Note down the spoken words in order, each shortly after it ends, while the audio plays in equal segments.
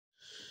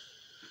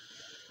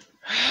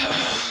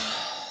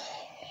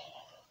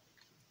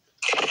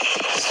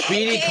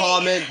Speedy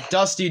Comet,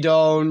 Dusty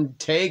Doan,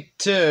 take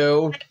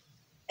 2.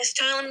 It's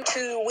time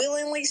to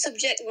willingly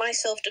subject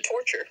myself to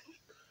torture.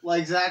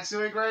 Like Zach's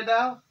doing right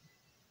now?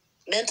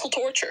 Mental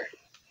torture.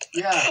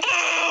 Yeah.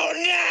 Oh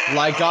no!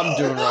 Like I'm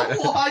doing right now.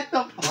 What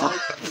the fuck?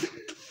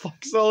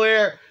 Fuck's still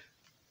here.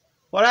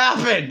 What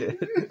happened?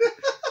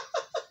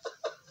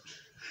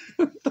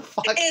 What the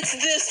fuck? It's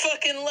this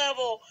fucking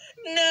level.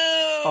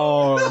 No.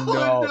 Oh no.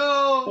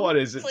 Oh, no. What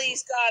is it?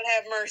 Please, God,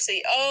 have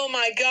mercy. Oh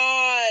my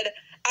God.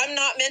 I'm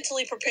not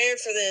mentally prepared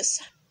for this.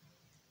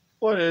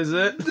 What is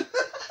it?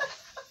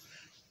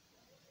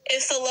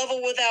 It's the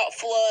level without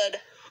flood.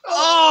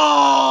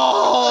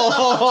 Oh!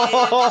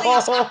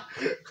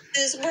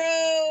 This,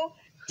 bro.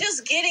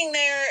 Just getting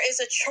there is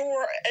a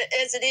chore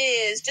as it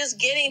is. Just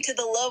getting to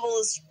the level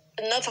is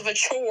enough of a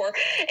chore.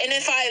 And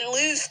if I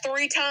lose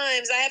 3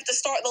 times, I have to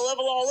start the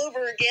level all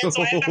over again.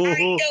 So I have to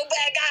hurry and go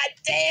back. God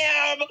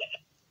damn.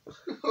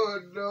 Oh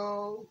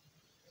no.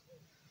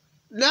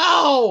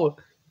 No!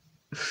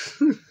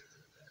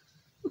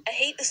 I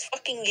hate this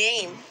fucking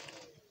game.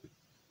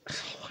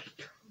 Yippee!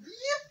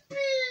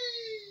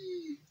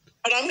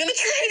 But I'm gonna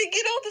try to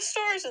get all the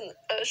stars in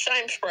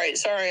Shine Sprite.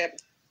 Sorry.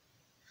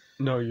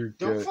 No, you're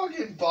Don't good.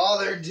 fucking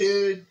bother,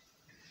 dude.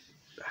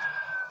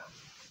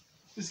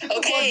 Just get the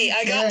Okay, one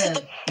I you got to can.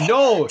 the.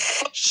 No!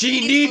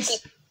 She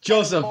needs...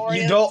 Joseph,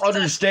 you don't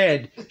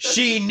understand.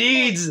 She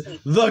needs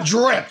the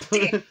drip.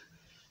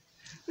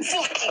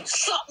 Fucking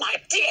suck my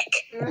dick.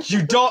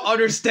 You don't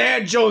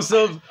understand,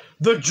 Joseph.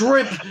 The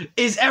drip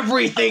is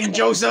everything,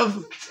 Joseph.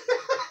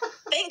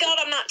 Thank God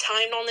I'm not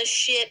timed on this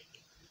shit.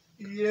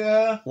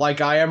 Yeah.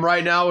 Like I am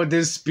right now with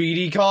this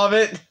Speedy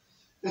Comet.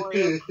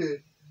 Mario.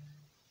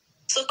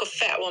 Suck a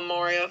fat one,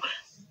 Mario.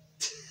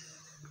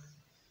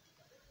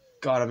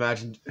 God,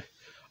 imagine.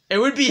 It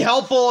would be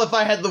helpful if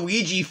I had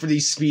Luigi for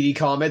these Speedy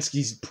Comets.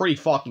 He's pretty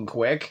fucking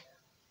quick.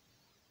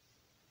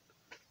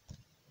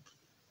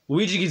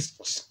 Luigi can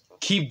just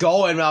keep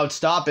going without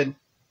stopping.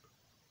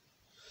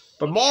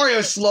 But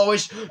Mario's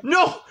slowish.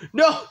 No!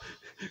 No!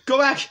 Go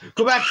back!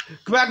 Go back!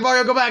 Go back,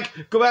 Mario! Go back!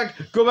 Go back!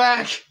 Go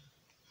back!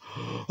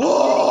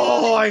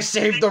 Oh, I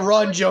saved the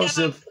run,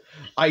 Joseph.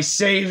 I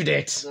saved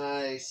it.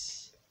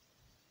 Nice.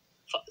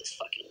 Fuck this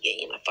fucking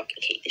game. I fucking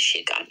hate this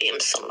shit. Goddamn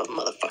son of a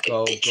motherfucking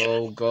Go, bitch.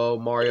 go, go,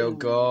 Mario,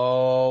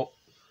 go.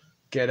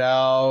 Get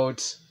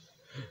out.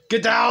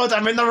 Get out!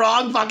 I'm in the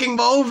wrong fucking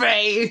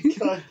movie!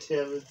 God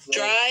damn it. Zach.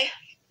 Dry.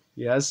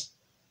 Yes?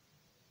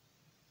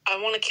 I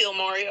want to kill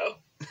Mario.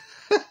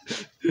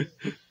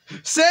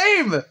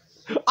 Same!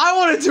 I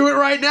want to do it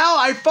right now!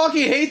 I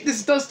fucking hate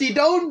this Dusty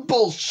Doan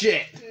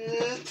bullshit!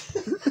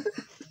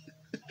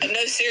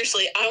 No,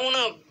 seriously.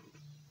 I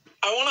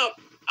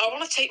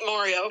wanna take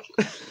Mario.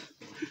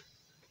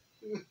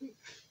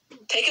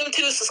 Take him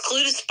to a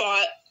secluded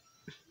spot.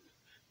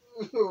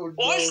 Oh,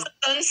 Watch no. the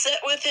sunset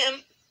with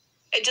him.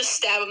 And just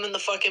stab him in the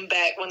fucking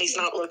back when he's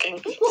not looking.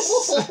 So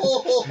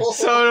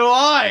do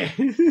I!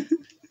 You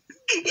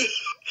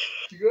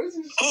guys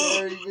are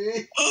scaring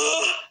me.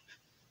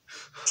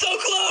 So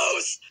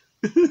close!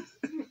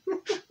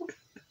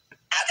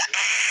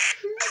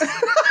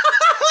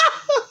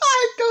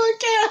 I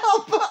can't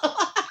help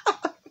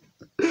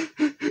it!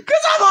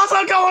 Because I'm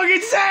also going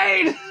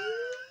insane!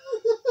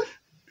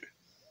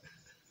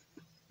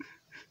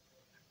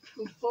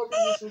 The fuck is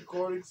this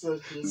recording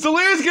session?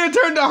 Zelira's gonna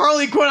turn to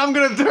Harley Quinn, I'm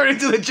gonna turn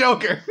into the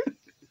Joker.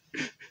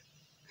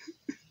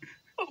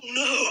 Oh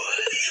no.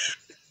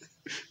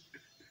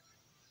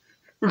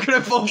 We're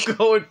gonna both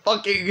go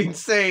fucking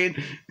insane.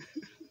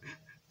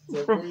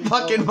 Zach, From what are you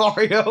fucking doing?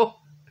 Mario.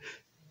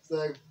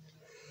 Zach,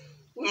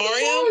 Mario?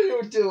 What are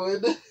you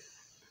doing?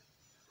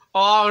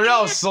 Oh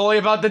no, slowly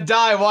about to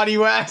die, why do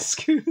you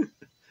ask? Hey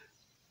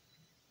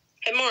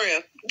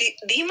Mario,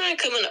 do you mind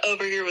coming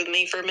over here with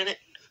me for a minute?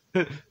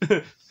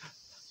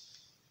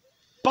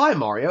 Bye,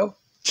 Mario.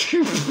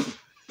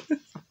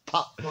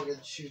 Pop. Fucking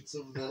shoots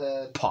him in the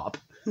head. Pop.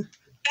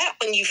 That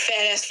one, you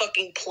fat ass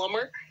fucking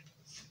plumber.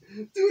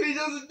 Dude, he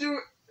doesn't do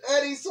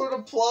any sort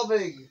of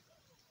plumbing.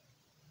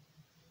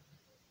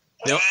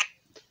 Nope.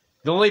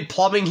 The only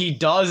plumbing he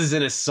does is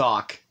in his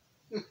sock.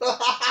 I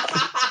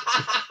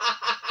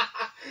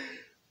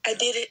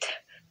did it.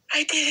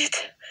 I did it.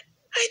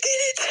 I did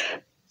it.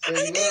 So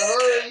you gotta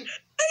hurry.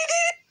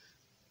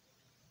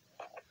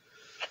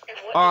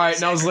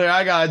 Alright, now Zelira,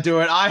 I gotta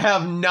do it. I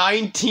have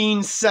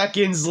 19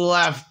 seconds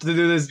left to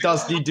do this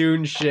Dusty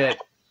Doon shit.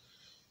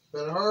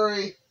 Better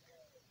hurry.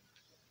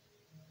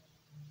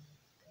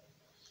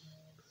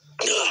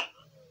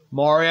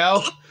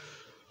 Mario?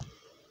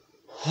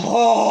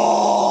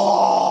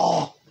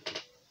 Oh!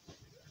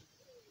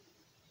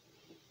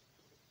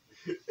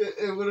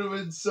 It would have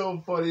been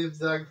so funny if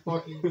Zach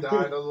fucking died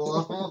on the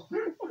level.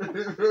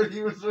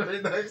 He was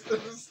right next to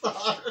the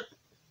star.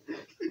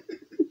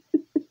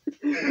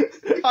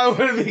 I would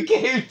have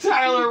became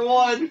Tyler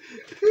 1.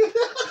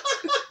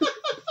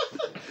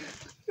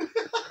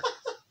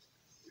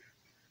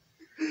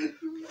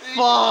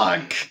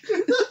 Fuck.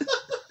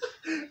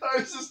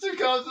 Our sister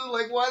comes in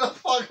like, why the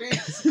fuck are you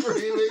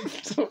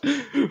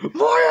screaming?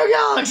 Mario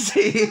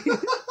Galaxy!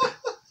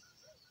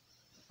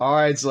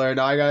 Alright, Slayer,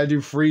 now I gotta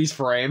do freeze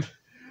frame.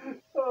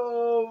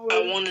 Oh my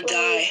I want to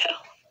die.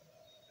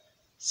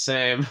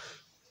 Same.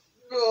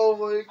 Oh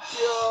my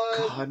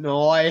god. God,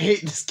 no, I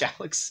hate this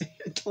galaxy.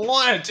 I don't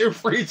want to do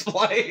freeze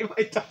flame.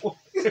 I don't want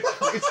to do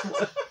freeze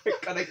flame.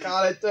 I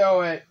gotta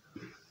do it.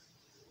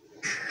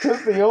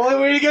 Cause the only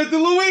way to get to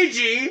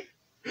Luigi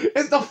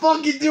is to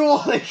fucking do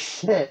all this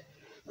shit.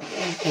 And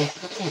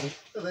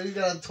then he's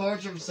gotta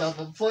torture himself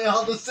and play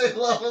all the same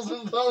levels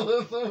with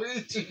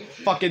Luigi.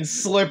 Fucking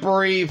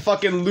slippery,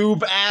 fucking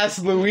lube ass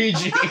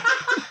Luigi.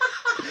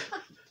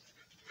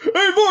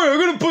 Hey boy, I'm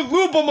gonna put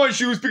lube on my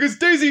shoes because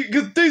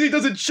Daisy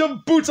doesn't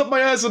shove boots up my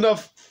ass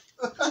enough.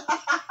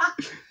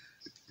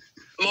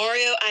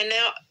 Mario, I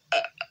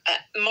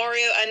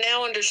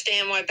now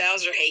understand why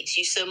Bowser hates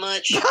you so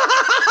much.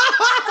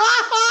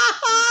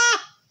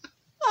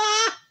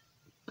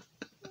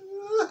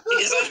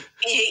 Because I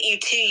hate you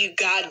too, you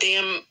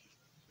goddamn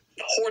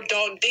whore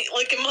dog dick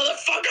licking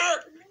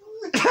motherfucker.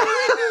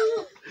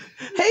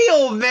 Hey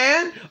old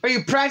man, are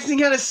you practicing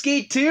how to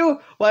skate too?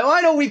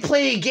 Why don't we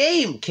play a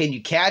game? Can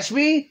you catch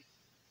me?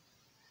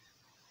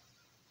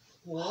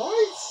 What?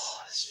 Oh,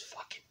 this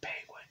fucking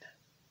penguin.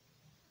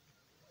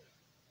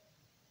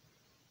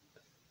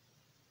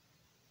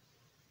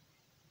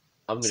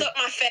 I'm gonna Suck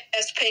my fat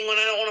ass penguin,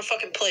 I don't want to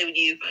fucking play with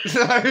you.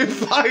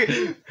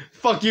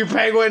 fuck you,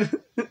 penguin.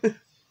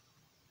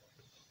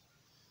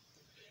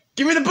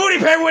 Give me the booty,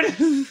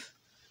 penguin.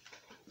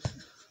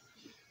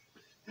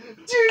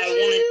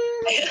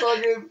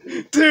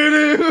 Fucking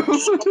Doo-doo.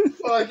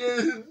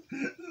 fucking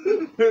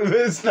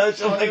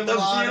Special fucking victims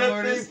Law and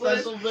Order unit.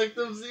 special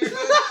victims unit.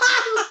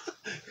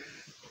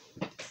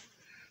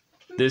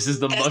 This is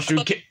the That's mushroom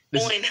the kid.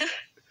 coin.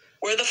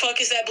 Where the fuck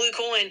is that blue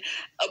coin?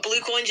 A blue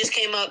coin just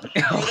came up. Where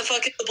the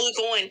fuck is the blue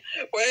coin?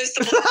 Where's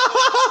the blue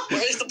coin?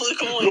 Where's the blue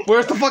coin?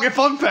 Where's the fucking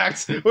fun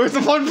facts? Where's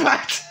the fun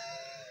facts?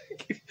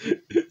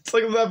 It's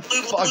like that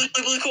Blue fuck. coin.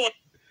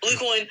 Blue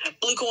coin.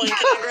 Blue coin. Can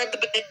I grab the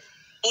bag?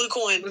 Blue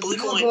coin. Blue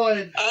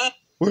coin.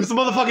 Where's the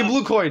motherfucking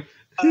blue coin?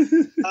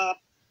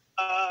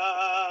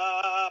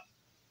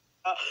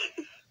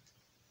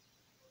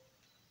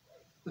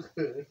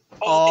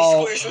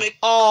 All these squares make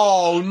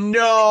Oh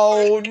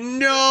no,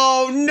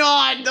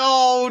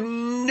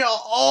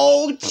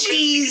 oh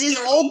Jesus,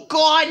 oh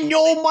God,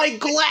 no, my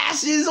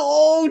glasses,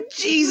 oh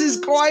Jesus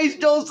Christ,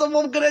 Joseph,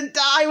 I'm gonna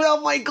die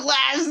without my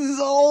glasses,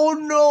 oh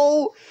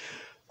no,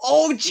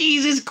 oh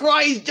Jesus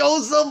Christ,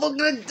 Joseph, I'm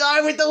gonna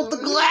die without the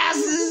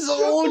glasses,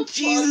 oh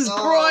Jesus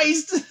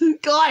Christ,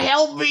 God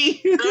help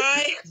me.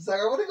 Dry. Zach,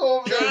 I want to go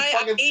over there and Dry,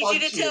 fucking I need punch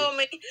you to tell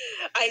me.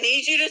 I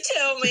need you to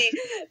tell me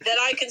that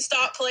I can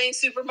stop playing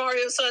Super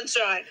Mario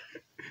Sunshine.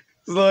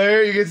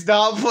 Slayer, you can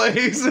stop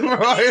playing Super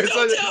Mario Don't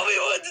Sunshine. tell me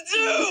what to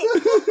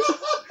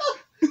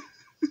do.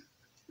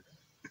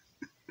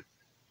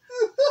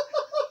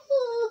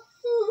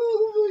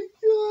 Oh my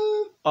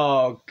god.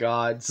 Oh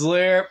God,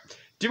 Slayer.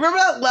 Do you remember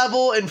that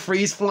level in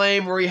Freeze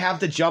Flame where you have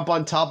to jump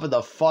on top of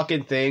the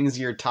fucking things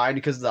you're tied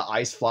because of the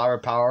ice flower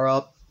power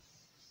up?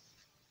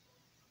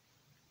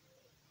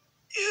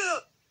 Yeah.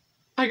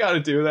 I gotta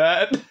do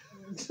that.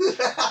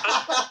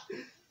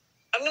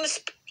 I'm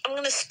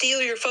gonna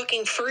steal your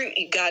fucking fruit,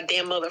 you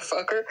goddamn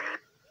motherfucker.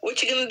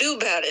 What you gonna do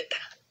about it?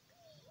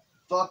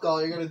 Fuck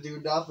all, you're gonna do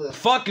nothing.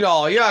 Fuck it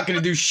all, you're not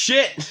gonna do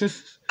shit.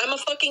 I'm a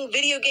fucking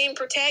video game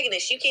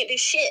protagonist. You can't do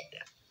shit.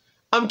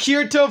 I'm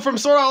Kirito from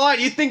Sword Art Online.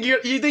 You think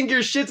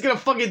your shit's gonna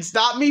fucking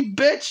stop me,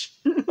 bitch?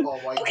 Oh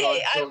my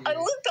Okay, god. I Togi.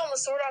 looked on the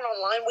Sword Art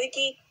Online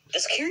wiki.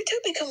 Does Kirito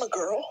become a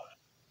girl?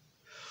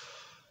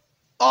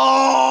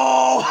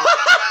 Oh!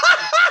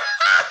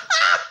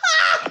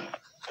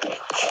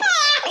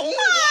 I only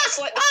watched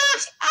like the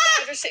first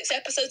 5 or 6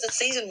 episodes of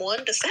season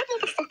 1. Does that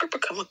motherfucker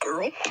become a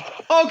girl?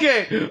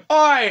 Okay,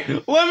 alright,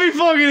 let me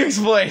fucking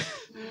explain.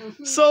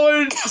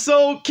 So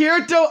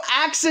Kirito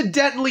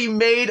accidentally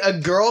made a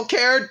girl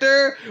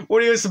character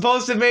when he was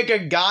supposed to make a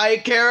guy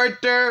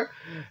character,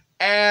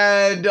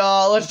 and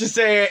let's just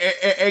say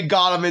it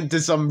got him into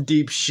some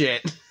deep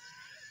shit.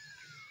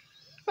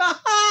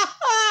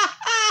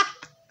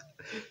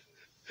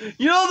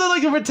 You know, they're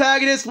like the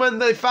protagonist when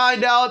they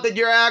find out that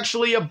you're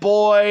actually a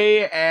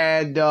boy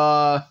and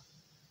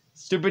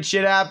stupid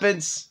shit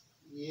happens.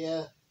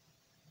 Yeah.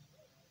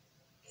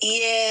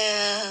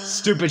 Yeah.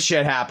 Stupid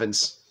shit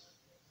happens.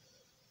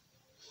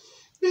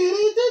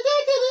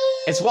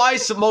 It's why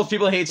most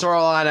people hate Sword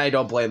Art Online, and I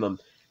don't blame them.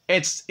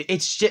 It's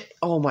shit.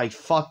 Oh my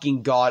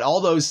fucking god.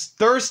 All those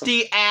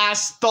thirsty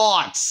ass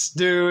thoughts,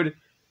 dude.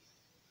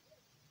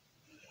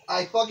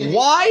 I fucking hate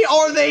Why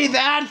Austin. are they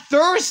that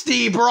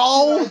thirsty,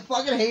 bro? I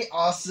fucking hate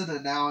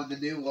Asuna now in the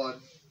new one.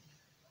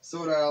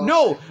 Sword Art Online.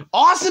 No,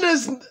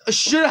 Asuna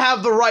should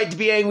have the right to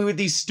be angry with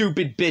these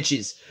stupid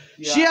bitches.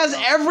 Yeah, She has I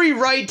know. every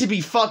right to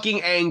be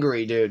fucking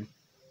angry, dude.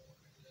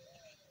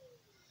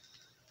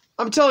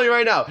 I'm telling you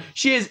right now,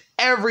 she has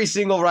every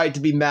single right to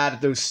be mad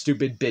at those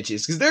stupid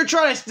bitches. Because they're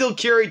trying to steal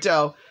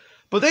Kirito.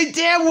 But they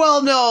damn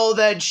well know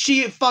that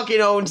she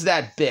fucking owns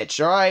that bitch,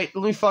 alright?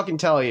 Let me fucking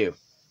tell you.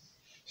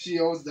 She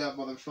owns that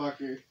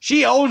motherfucker.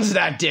 She owns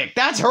that dick.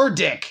 That's her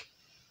dick.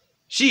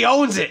 She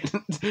owns it.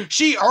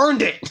 She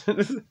earned it.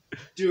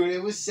 Dude,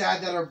 it was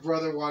sad that her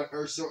brother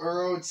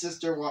her own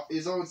sister,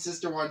 his own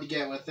sister wanted to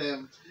get with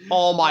him.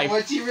 Oh my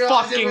When she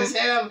realized fucking... it was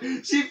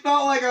him, she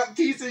felt like a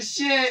piece of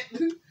shit.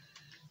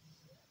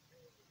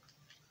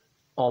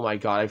 Oh my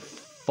god, I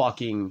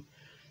fucking...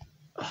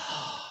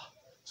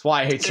 That's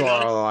why I hate Sword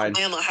Art Online.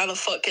 How the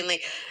fuck can they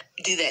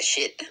do that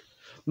shit? You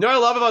know what I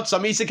love about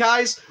some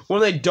isekais?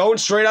 When they don't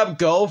straight up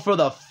go for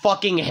the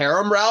fucking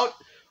harem route,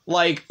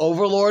 like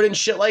Overlord and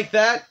shit like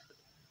that.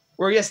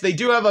 Where yes, they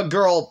do have a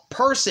girl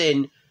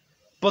person,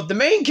 but the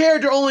main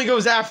character only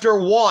goes after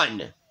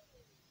one.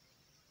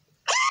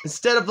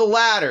 Instead of the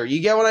latter. You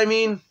get what I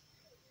mean?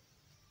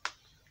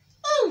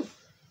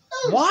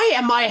 Why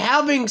am I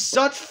having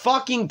such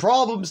fucking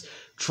problems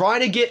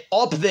trying to get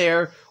up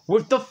there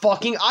with the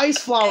fucking ice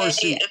flower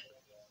suit?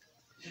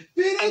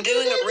 I'm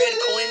doing a red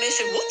coin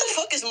mission. What the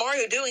fuck is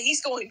Mario doing?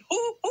 He's going,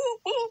 hoo, hoo,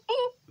 hoo,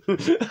 hoo.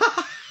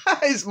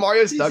 Is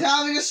Mario stuck? He's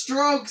having a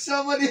stroke.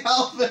 Somebody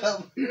help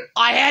him.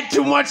 I had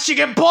too much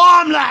chicken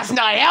bomb last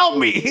night. Help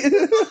me.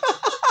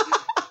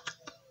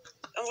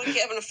 I'm like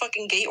having a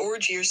fucking gay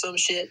orgy or some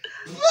shit.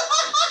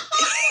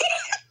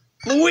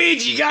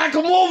 Luigi, you gotta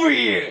come over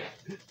here.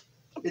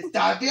 It's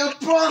time for your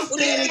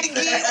prostate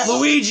exam.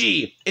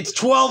 Luigi, it's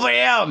 12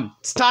 a.m.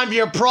 It's time for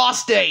your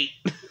prostate.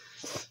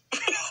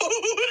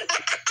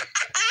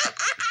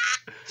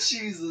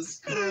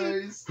 Jesus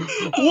Christ.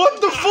 What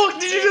the fuck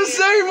did you just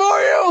say,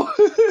 Mario?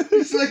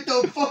 He's like,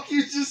 the fuck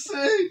you just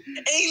say?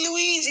 Hey,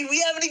 Luigi,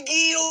 we having a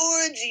gay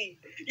orgy.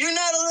 You're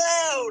not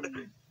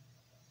allowed.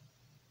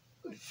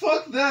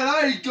 Fuck that,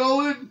 I ain't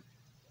going.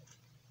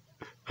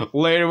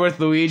 Later with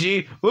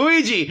Luigi.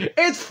 Luigi,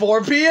 it's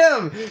 4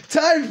 p.m.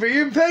 Time for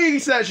your pegging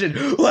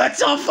session.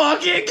 Let's all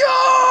fucking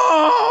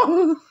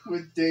go!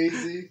 With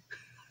Daisy.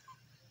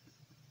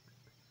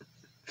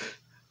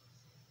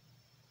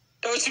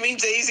 Don't you mean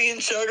Daisy and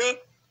Sugar?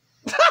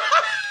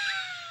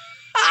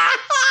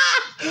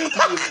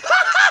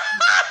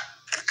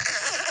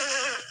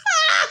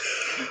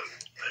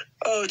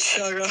 Oh,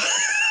 Sugar.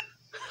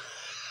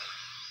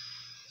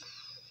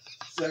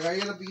 He's like, how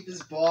you gonna beat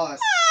this boss?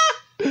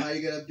 How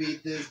you gonna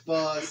beat this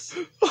boss?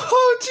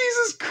 Oh,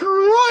 Jesus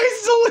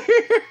Christ,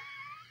 Alir!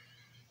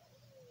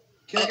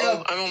 Kick Uh-oh,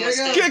 him! I'm almost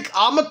Kick him! done.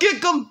 I'ma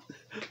kick him!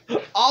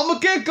 I'ma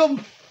kick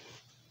him!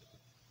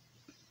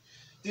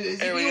 Dude, is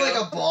There we he like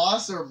go. a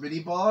boss or a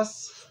mini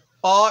boss?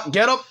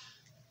 Get him!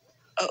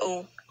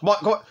 Uh-oh. Come on,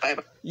 come on. Bye.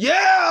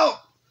 Yeah!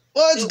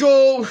 Let's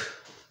go!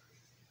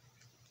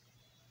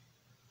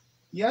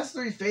 He has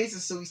 3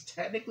 faces, so he's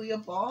technically a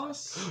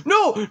boss?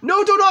 No,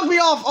 don't knock me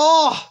off!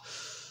 Oh!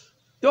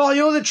 Oh,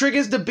 you know the trick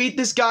is to beat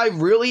this guy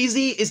real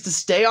easy? Is to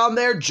stay on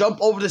there, jump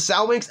over the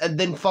sound wings, and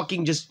then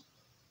fucking just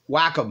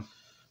whack him.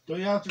 Don't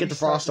you have to Get the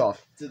restart frost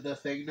off. the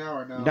thing now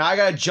or no? Now I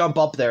gotta jump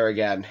up there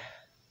again.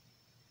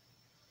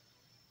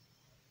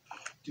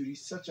 Dude,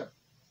 he's such a...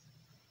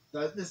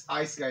 This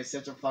ice guy's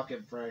such a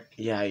fucking prick.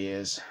 Yeah, he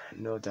is.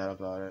 No doubt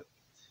about it.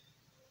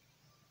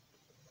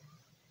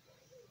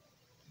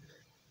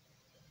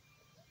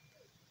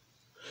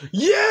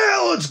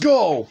 Yeah, let's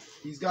go!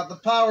 He's got the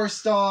power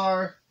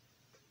star.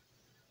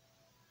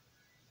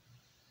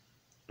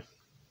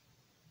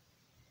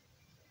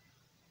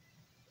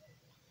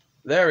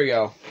 There we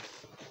go.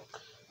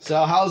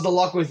 So, how's the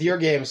luck with your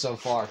game so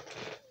far?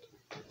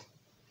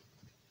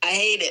 I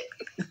hate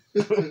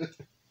it.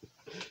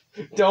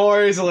 Don't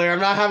worry, Zalir.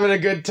 I'm not having a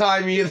good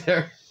time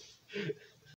either.